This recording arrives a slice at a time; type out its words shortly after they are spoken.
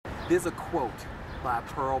There's a quote by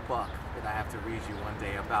Pearl Buck that I have to read you one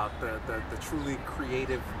day about the truly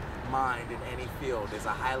creative mind in any field is a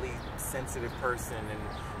highly sensitive person, and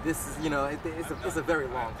this is, you know, it's a very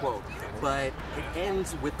long quote, but it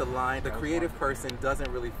ends with the line, the creative person doesn't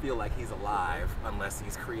really feel like he's alive unless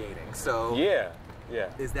he's creating. So yeah,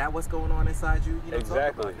 is that what's going on inside you? You know,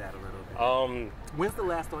 exactly. talk about that a little bit. When's the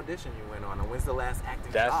last audition you went on, or when's the last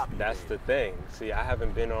acting job you That's did? the thing. See, I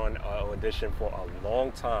haven't been on an audition for a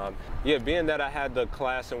long time. Yeah, being that I had the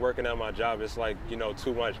class and working at my job, it's like, you know,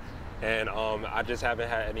 too much. And I just haven't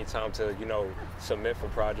had any time to, you know, submit for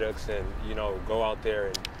projects and, you know, go out there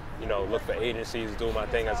and, you know, look for agencies, do my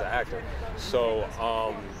thing as an actor. So,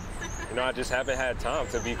 you know, I just haven't had time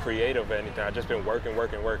to be creative or anything. I've just been working.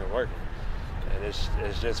 And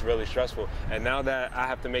it's just really stressful. And now that I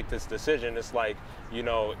have to make this decision, it's like, you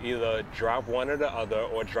know, either drop one or the other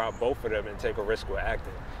or drop both of them and take a risk with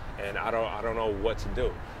acting. And I don't know what to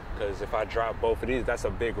do. Because if I drop both of these, that's a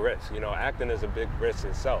big risk. You know, acting is a big risk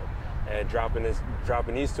itself. And dropping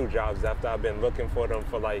these two jobs after I've been looking for them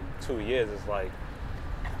for like 2 years is like,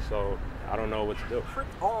 so I don't know what to do.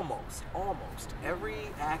 Almost every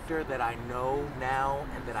actor that I know now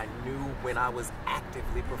and that I knew when I was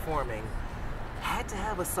actively performing had to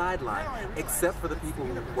have a sideline, except for the people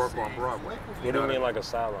who work on Broadway. What do you mean, like a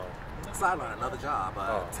sideline? Sideline, another job,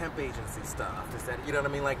 temp agency stuff. Just that, you know what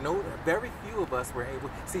I mean? Like, no, very few of us were able.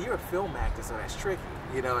 See, you're a film actor, so that's tricky.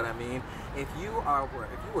 You know what I mean? If you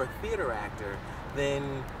were a theater actor,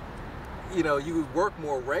 then you know you would work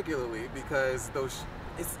more regularly because those.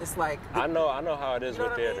 It's like I know how it is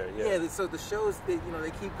with theater. I mean? Yeah. So the shows, you know,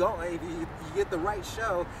 they keep going. If you get the right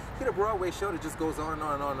show, get a Broadway show that just goes on and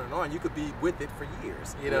on and on and on. You could be with it for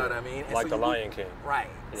years. You know what I mean? And like so The Lion King. Right.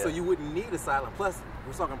 Yeah. So you wouldn't need a sideline. Plus,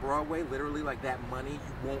 we're talking Broadway. Literally, like that money,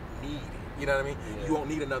 you won't need it. You know what I mean? Yeah. You won't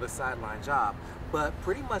need another sideline job. But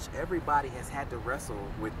pretty much everybody has had to wrestle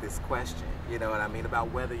with this question. You know what I mean?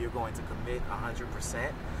 About whether you're going to commit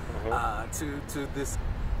 100% to this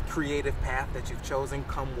creative path that you've chosen,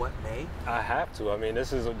 come what may. I have to. I mean,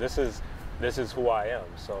 this is who I am.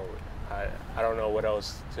 So I don't know what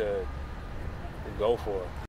else to go for.